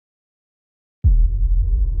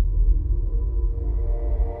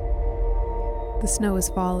The snow is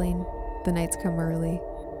falling, the nights come early,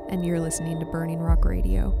 and you're listening to Burning Rock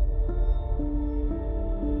Radio.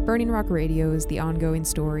 Burning Rock Radio is the ongoing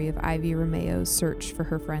story of Ivy Romeo's search for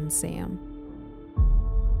her friend Sam.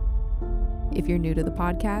 If you're new to the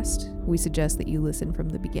podcast, we suggest that you listen from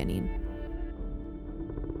the beginning.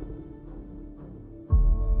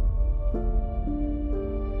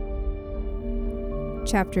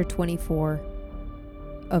 Chapter 24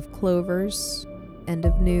 of Clovers, End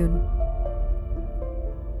of Noon,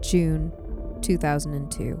 June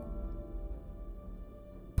 2002.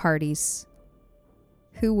 Parties.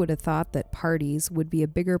 Who would have thought that parties would be a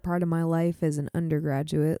bigger part of my life as an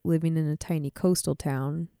undergraduate living in a tiny coastal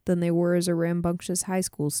town than they were as a rambunctious high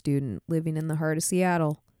school student living in the heart of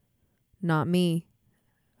Seattle? Not me.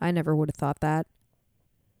 I never would have thought that.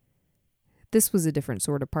 This was a different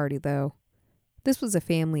sort of party, though. This was a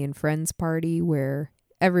family and friends party where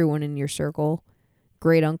everyone in your circle,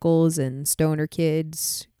 great uncles and stoner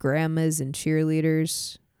kids, grandmas and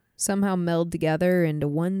cheerleaders, somehow meld together into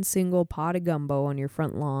one single pot of gumbo on your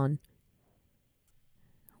front lawn.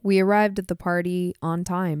 We arrived at the party on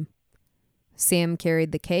time. Sam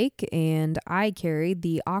carried the cake, and I carried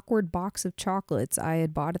the awkward box of chocolates I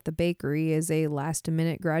had bought at the bakery as a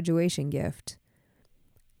last-minute graduation gift.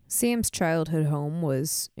 Sam's childhood home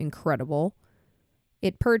was incredible.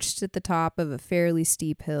 It perched at the top of a fairly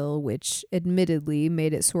steep hill, which admittedly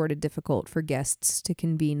made it sort of difficult for guests to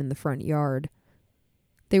convene in the front yard.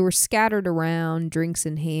 They were scattered around, drinks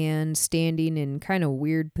in hand, standing in kind of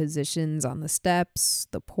weird positions on the steps,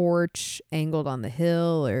 the porch, angled on the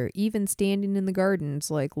hill, or even standing in the gardens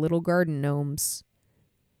like little garden gnomes.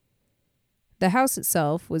 The house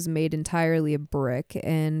itself was made entirely of brick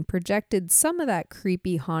and projected some of that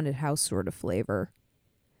creepy haunted house sort of flavor.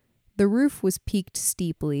 The roof was peaked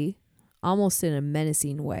steeply, almost in a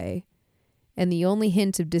menacing way, and the only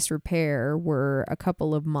hint of disrepair were a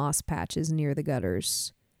couple of moss patches near the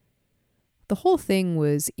gutters. The whole thing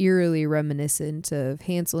was eerily reminiscent of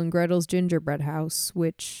Hansel and Gretel's gingerbread house,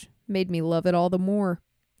 which made me love it all the more.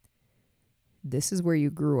 "This is where you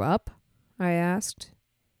grew up?" I asked.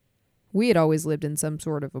 We had always lived in some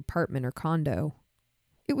sort of apartment or condo.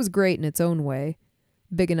 It was great in its own way,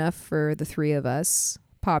 big enough for the three of us,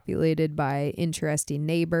 populated by interesting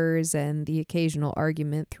neighbors and the occasional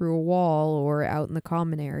argument through a wall or out in the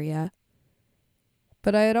common area.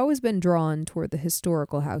 But I had always been drawn toward the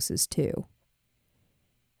historical houses too.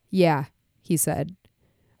 "Yeah," he said.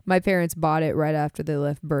 "My parents bought it right after they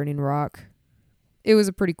left Burning Rock. It was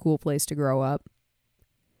a pretty cool place to grow up."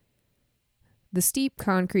 The steep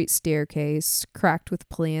concrete staircase, cracked with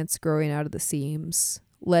plants growing out of the seams,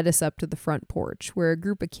 led us up to the front porch where a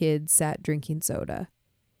group of kids sat drinking soda.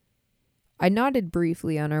 I nodded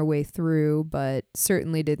briefly on our way through, but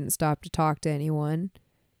certainly didn't stop to talk to anyone.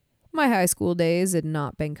 My high school days had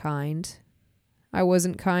not been kind. I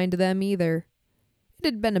wasn't kind to them either. It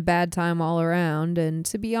had been a bad time all around, and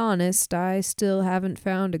to be honest, I still haven't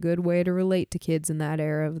found a good way to relate to kids in that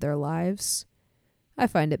era of their lives. I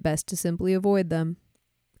find it best to simply avoid them.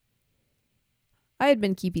 I had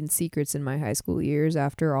been keeping secrets in my high school years,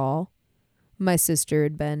 after all. My sister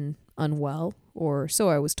had been unwell, or so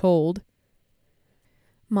I was told.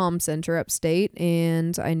 Mom sent her upstate,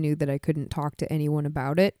 and I knew that I couldn't talk to anyone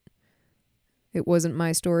about it. It wasn't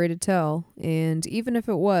my story to tell, and even if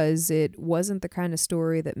it wasn't the kind of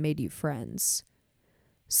story that made you friends.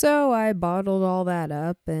 So I bottled all that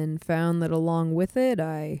up and found that along with it,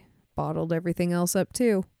 I bottled everything else up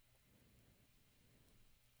too.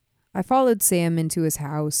 I followed Sam into his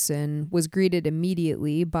house and was greeted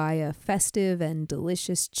immediately by a festive and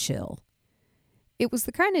delicious chill. It was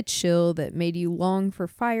the kind of chill that made you long for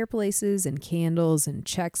fireplaces and candles and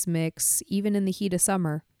Chex Mix, even in the heat of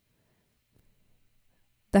summer.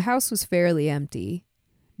 The house was fairly empty.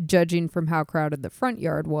 Judging from how crowded the front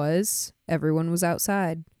yard was, everyone was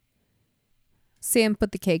outside. Sam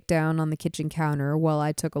put the cake down on the kitchen counter while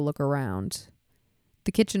I took a look around.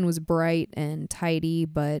 The kitchen was bright and tidy,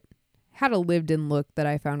 but had a lived-in look that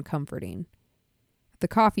I found comforting. The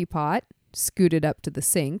coffee pot, scooted up to the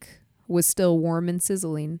sink, was still warm and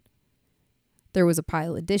sizzling. There was a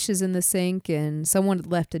pile of dishes in the sink, and someone had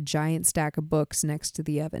left a giant stack of books next to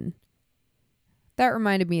the oven. That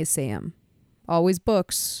reminded me of Sam. Always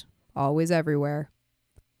books, always everywhere.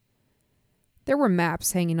 There were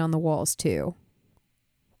maps hanging on the walls, too.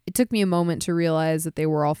 It took me a moment to realize that they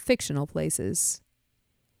were all fictional places.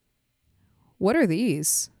 "What are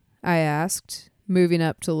these?" I asked, moving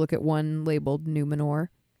up to look at one labeled Numenor.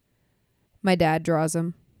 "My dad draws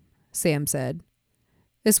them," Sam said.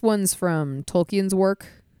 "This one's from Tolkien's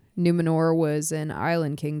work. Numenor was an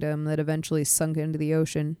island kingdom that eventually sunk into the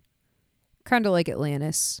ocean. Kind of like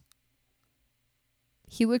Atlantis.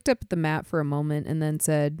 He looked up at the map for a moment and then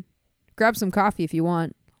said, "Grab some coffee if you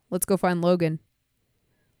want. Let's go find Logan."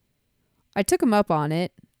 I took him up on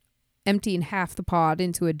it, emptying half the pod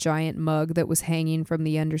into a giant mug that was hanging from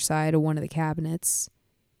the underside of one of the cabinets.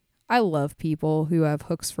 I love people who have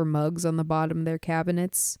hooks for mugs on the bottom of their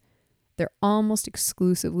cabinets. They're almost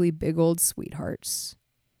exclusively big old sweethearts.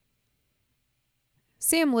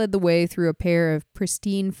 Sam led the way through a pair of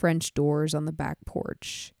pristine French doors on the back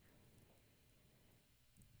porch.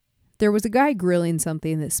 There was a guy grilling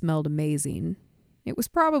something that smelled amazing. It was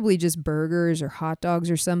probably just burgers or hot dogs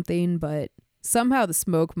or something, but somehow the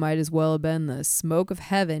smoke might as well have been the smoke of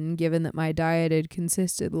heaven, given that my diet had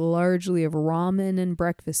consisted largely of ramen and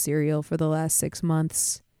breakfast cereal for the last 6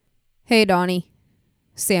 months. "Hey, Donnie."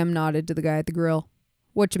 Sam nodded to the guy at the grill.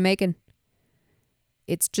 "What you making?"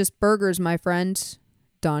 "It's just burgers, my friend,"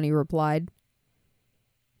 Donnie replied.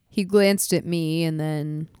 He glanced at me and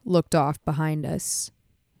then looked off behind us.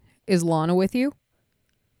 "Is Lana with you?"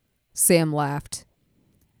 Sam laughed.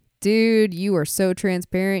 "Dude, you are so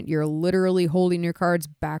transparent, you're literally holding your cards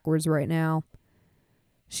backwards right now.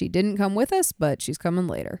 She didn't come with us, but she's coming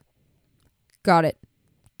later." "Got it,"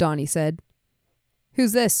 Donnie said.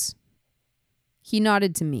 "Who's this?" He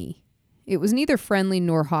nodded to me. It was neither friendly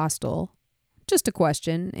nor hostile. Just a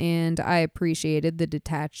question, and I appreciated the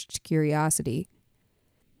detached curiosity.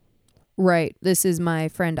 "Right, this is my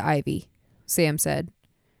friend Ivy," Sam said.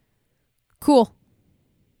 "Cool.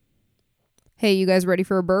 Hey, you guys ready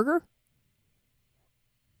for a burger?"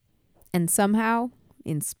 And somehow,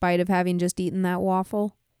 in spite of having just eaten that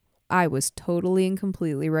waffle, I was totally and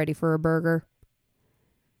completely ready for a burger.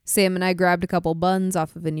 Sam and I grabbed a couple buns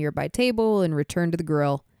off of a nearby table and returned to the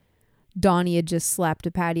grill. Donnie had just slapped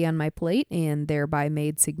a patty on my plate and thereby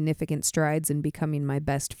made significant strides in becoming my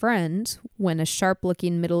best friend when a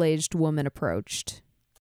sharp-looking middle-aged woman approached.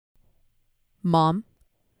 "Mom,"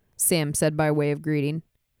 Sam said by way of greeting.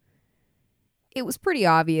 It was pretty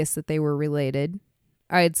obvious that they were related.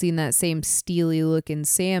 I had seen that same steely look in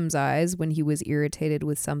Sam's eyes when he was irritated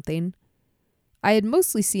with something. I had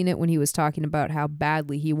mostly seen it when he was talking about how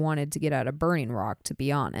badly he wanted to get out of Burning Rock, to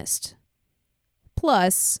be honest.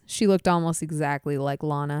 Plus, she looked almost exactly like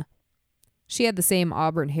Lana. She had the same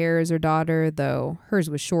auburn hair as her daughter, though hers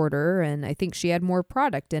was shorter, and I think she had more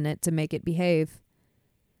product in it to make it behave.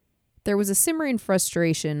 There was a simmering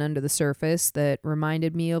frustration under the surface that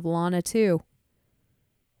reminded me of Lana, too.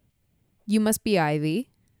 "You must be Ivy,"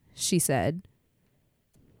 she said.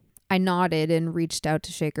 I nodded and reached out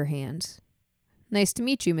to shake her hand. "Nice to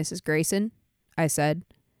meet you, Mrs. Grayson," I said.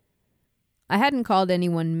 I hadn't called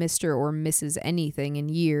anyone Mr. or Mrs. anything in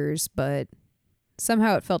years, but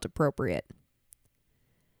somehow it felt appropriate.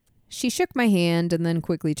 She shook my hand and then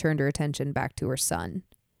quickly turned her attention back to her son.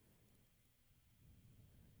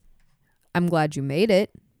 "I'm glad you made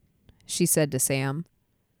it," she said to Sam.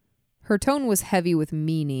 Her tone was heavy with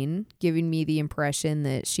meaning, giving me the impression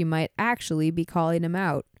that she might actually be calling him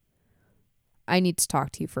out. "I need to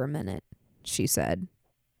talk to you for a minute," she said.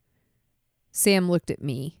 Sam looked at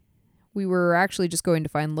me. "We were actually just going to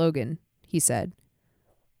find Logan," he said.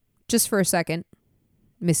 "Just for a second,"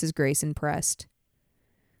 Mrs. Grayson pressed.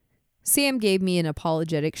 Sam gave me an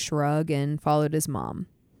apologetic shrug and followed his mom.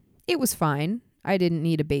 It was fine. I didn't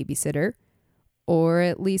need a babysitter. Or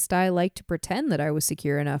at least I liked to pretend that I was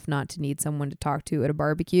secure enough not to need someone to talk to at a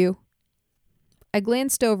barbecue. I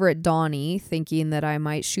glanced over at Donnie, thinking that I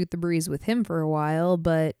might shoot the breeze with him for a while,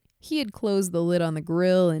 but he had closed the lid on the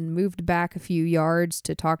grill and moved back a few yards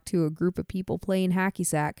to talk to a group of people playing hacky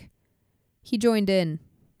sack. He joined in.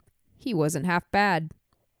 He wasn't half bad.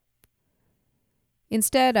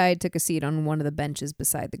 Instead, I took a seat on one of the benches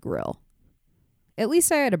beside the grill. At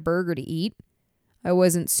least I had a burger to eat. I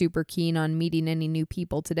wasn't super keen on meeting any new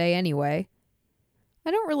people today anyway.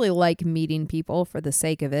 I don't really like meeting people for the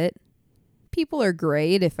sake of it. People are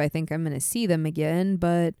great if I think I'm going to see them again,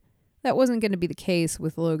 but that wasn't going to be the case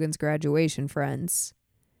with Logan's graduation friends.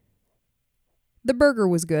 The burger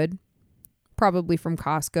was good. Probably from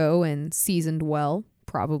Costco and seasoned well,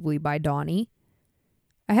 probably by Donnie.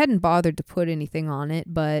 I hadn't bothered to put anything on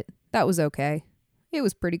it, but that was okay. It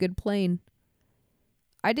was pretty good plain.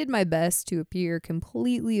 I did my best to appear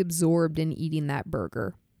completely absorbed in eating that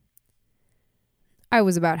burger. I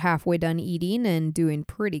was about halfway done eating and doing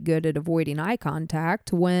pretty good at avoiding eye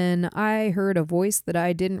contact when I heard a voice that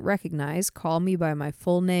I didn't recognize call me by my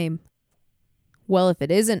full name. Well, if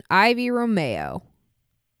it isn't Ivy Romeo.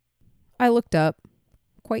 I looked up,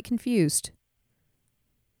 quite confused.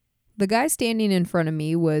 The guy standing in front of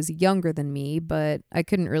me was younger than me, but I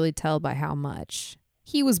couldn't really tell by how much.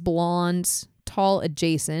 He was blonde, tall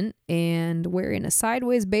adjacent and wearing a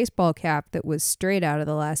sideways baseball cap that was straight out of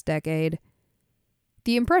the last decade.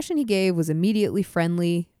 The impression he gave was immediately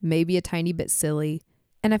friendly, maybe a tiny bit silly,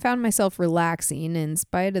 and I found myself relaxing in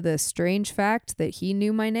spite of the strange fact that he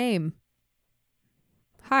knew my name.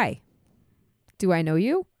 "Hi. Do I know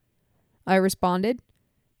you?" I responded.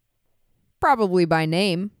 "Probably by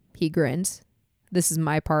name," he grinned. "This is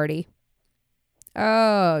my party."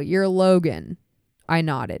 "Oh, you're Logan." I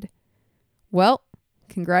nodded. "Well,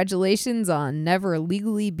 congratulations on never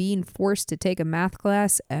legally being forced to take a math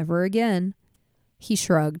class ever again." He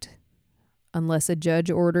shrugged. "Unless a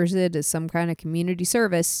judge orders it as some kind of community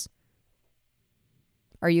service."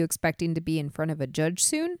 "Are you expecting to be in front of a judge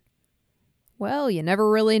soon?" "Well, you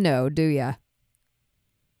never really know, do ya?"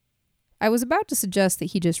 I was about to suggest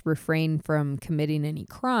that he just refrain from committing any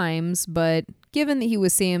crimes, but given that he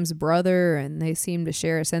was Sam's brother and they seemed to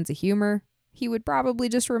share a sense of humor, he would probably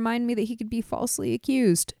just remind me that he could be falsely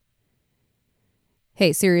accused.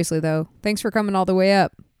 "Hey, seriously though, thanks for coming all the way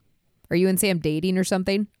up. Are you and Sam dating or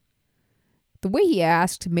something?" The way he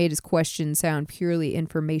asked made his question sound purely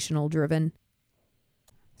informational driven.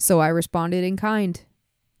 So I responded in kind.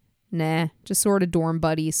 "Nah, just sort of dorm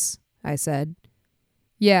buddies," I said.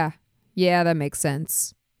 Yeah, that makes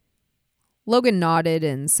sense." Logan nodded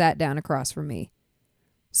and sat down across from me.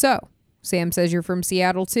 "So, Sam says you're from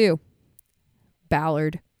Seattle too."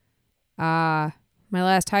 "Ballard." "Ah, my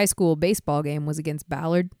last high school baseball game was against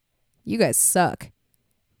Ballard. You guys suck."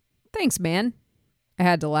 "Thanks, man." I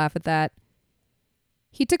had to laugh at that.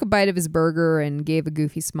 He took a bite of his burger and gave a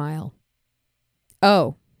goofy smile.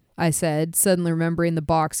 "Oh," I said, suddenly remembering the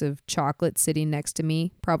box of chocolate sitting next to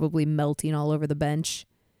me, probably melting all over the bench.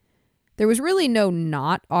 There was really no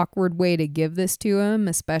not awkward way to give this to him,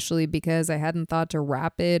 especially because I hadn't thought to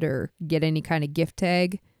wrap it or get any kind of gift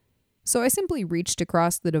tag. So I simply reached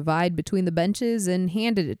across the divide between the benches and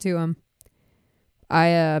handed it to him.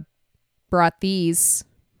 I brought these,"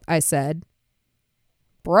 I said.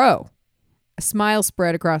 "Bro." A smile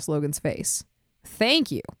spread across Logan's face.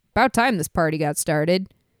 "Thank you. About time this party got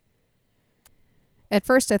started." At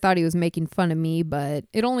first I thought he was making fun of me, but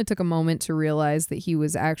it only took a moment to realize that he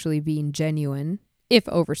was actually being genuine, if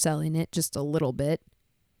overselling it just a little bit.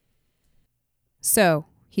 "So,"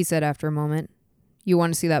 he said after a moment, "you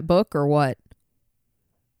want to see that book or what?"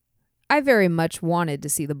 I very much wanted to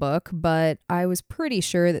see the book, but I was pretty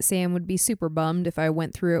sure that Sam would be super bummed if I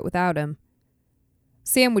went through it without him.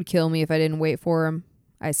 "Sam would kill me if I didn't wait for him,"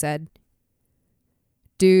 I said.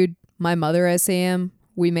 "Dude, my mother has Sam.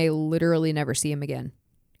 We may literally never see him again.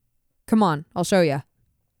 Come on, I'll show ya."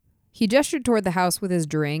 He gestured toward the house with his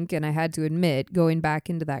drink, and I had to admit, going back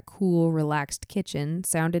into that cool, relaxed kitchen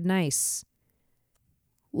sounded nice.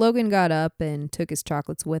 Logan got up and took his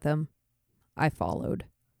chocolates with him. I followed.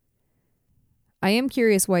 "I am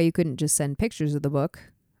curious why you couldn't just send pictures of the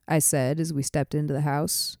book," I said as we stepped into the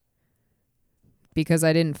house. "Because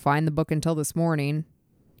I didn't find the book until this morning,"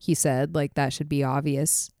 he said, like that should be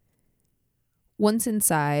obvious. Once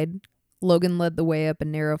inside, Logan led the way up a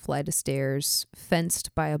narrow flight of stairs, fenced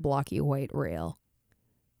by a blocky white rail.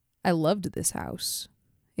 I loved this house.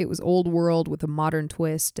 It was old world with a modern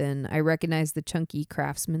twist, and I recognized the chunky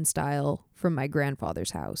craftsman style from my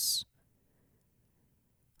grandfather's house.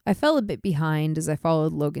 I fell a bit behind as I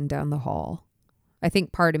followed Logan down the hall. I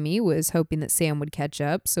think part of me was hoping that Sam would catch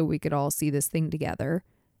up so we could all see this thing together.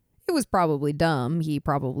 It was probably dumb, he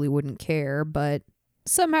probably wouldn't care, but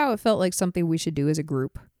somehow it felt like something we should do as a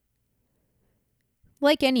group.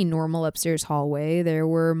 Like any normal upstairs hallway, there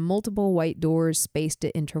were multiple white doors spaced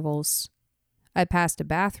at intervals. I passed a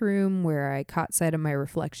bathroom where I caught sight of my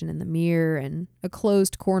reflection in the mirror and a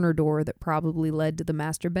closed corner door that probably led to the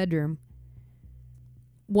master bedroom.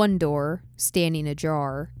 One door, standing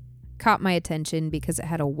ajar, caught my attention because it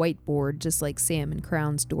had a whiteboard just like Sam and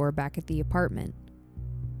Crown's door back at the apartment.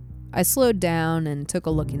 I slowed down and took a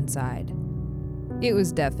look inside. It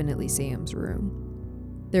was definitely Sam's room.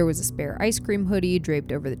 There was a spare ice cream hoodie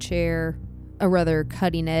draped over the chair, a rather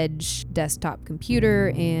cutting-edge desktop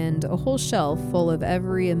computer, and a whole shelf full of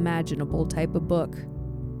every imaginable type of book.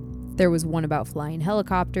 There was one about flying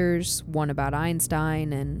helicopters, one about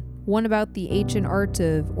Einstein, and one about the ancient art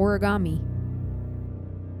of origami.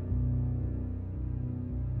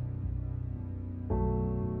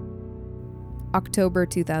 October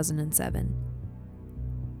 2007.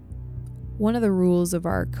 One of the rules of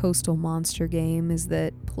our coastal monster game is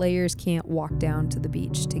that players can't walk down to the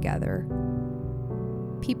beach together.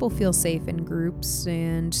 People feel safe in groups,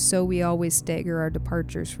 and so we always stagger our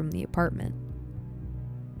departures from the apartment.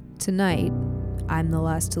 Tonight, I'm the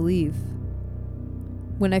last to leave.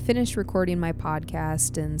 When I finish recording my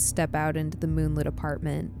podcast and step out into the moonlit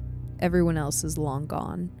apartment, everyone else is long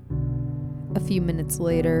gone. A few minutes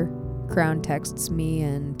later, Crown texts me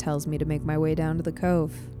and tells me to make my way down to the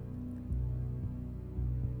cove.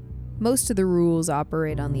 Most of the rules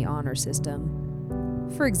operate on the honor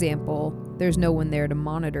system. For example, there's no one there to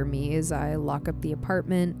monitor me as I lock up the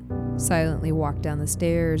apartment, silently walk down the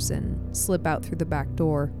stairs, and slip out through the back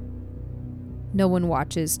door. No one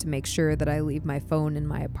watches to make sure that I leave my phone in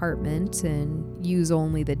my apartment and use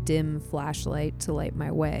only the dim flashlight to light my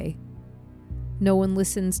way. No one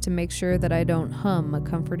listens to make sure that I don't hum a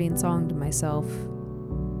comforting song to myself.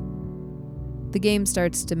 The game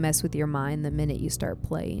starts to mess with your mind the minute you start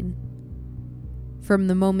playing. From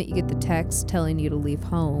the moment you get the text telling you to leave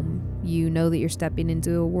home, you know that you're stepping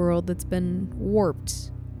into a world that's been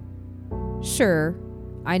warped. Sure,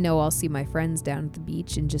 I know I'll see my friends down at the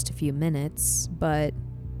beach in just a few minutes, but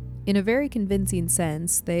in a very convincing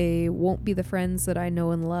sense, they won't be the friends that I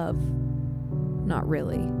know and love. Not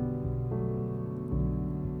really.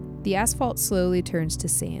 The asphalt slowly turns to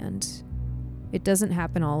sand. It doesn't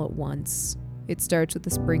happen all at once. It starts with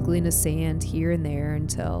a sprinkling of sand here and there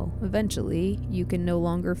until, eventually, you can no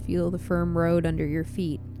longer feel the firm road under your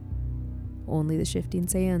feet. Only the shifting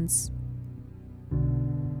sands.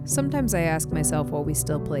 Sometimes I ask myself why we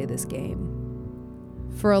still play this game.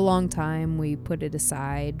 For a long time, we put it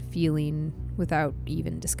aside, feeling, without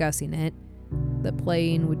even discussing it, that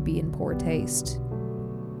playing would be in poor taste.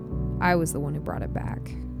 I was the one who brought it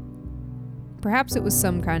back. Perhaps it was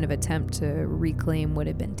some kind of attempt to reclaim what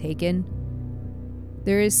had been taken.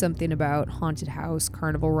 There is something about haunted house,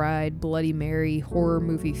 carnival ride, Bloody Mary, horror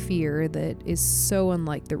movie fear that is so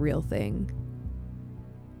unlike the real thing.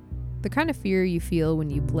 The kind of fear you feel when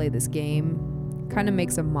you play this game kind of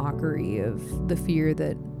makes a mockery of the fear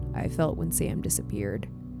that I felt when Sam disappeared.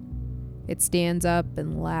 It stands up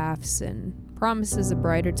and laughs and promises a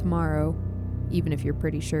brighter tomorrow, even if you're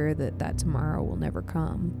pretty sure that that tomorrow will never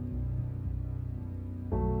come.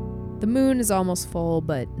 The moon is almost full,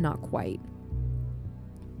 but not quite.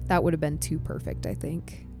 That would have been too perfect, I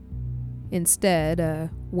think. Instead, a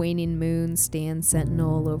waning moon stands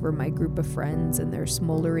sentinel over my group of friends and their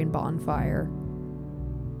smoldering bonfire.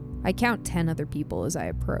 I count 10 other people as I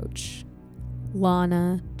approach.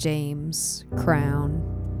 Lana, James,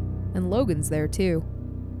 Crown, and Logan's there too.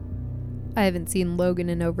 I haven't seen Logan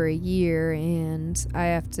in over a year, and I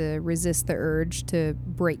have to resist the urge to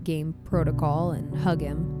break game protocol and hug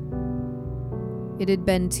him. It had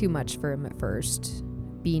been too much for him at first,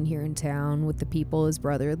 being here in town with the people his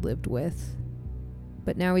brother had lived with.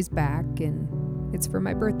 But now he's back, and it's for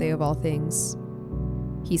my birthday of all things.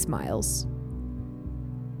 He smiles.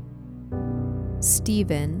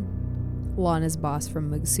 Steven, Lana's boss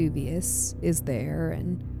from Vesuvius, is there,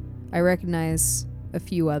 and I recognize a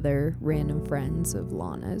few other random friends of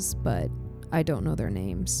Lana's, but I don't know their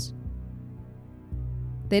names.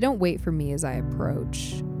 They don't wait for me as I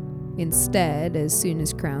approach. Instead, as soon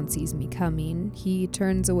as Crown sees me coming, he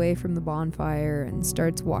turns away from the bonfire and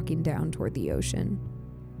starts walking down toward the ocean.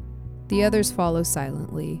 The others follow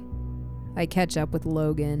silently. I catch up with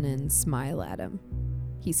Logan and smile at him.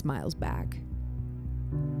 He smiles back.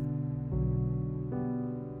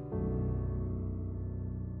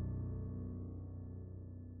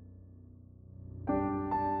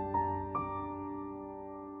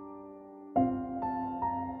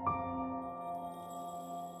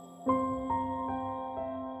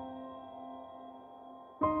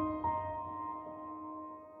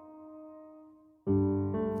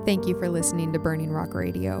 Thank you for listening to Burning Rock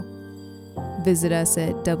Radio. Visit us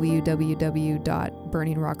at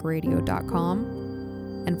www.burningrockradio.com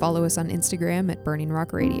and follow us on Instagram at Burning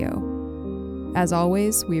Rock Radio. As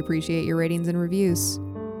always, we appreciate your ratings and reviews.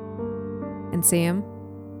 And Sam,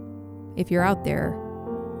 if you're out there,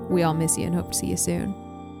 we all miss you and hope to see you soon.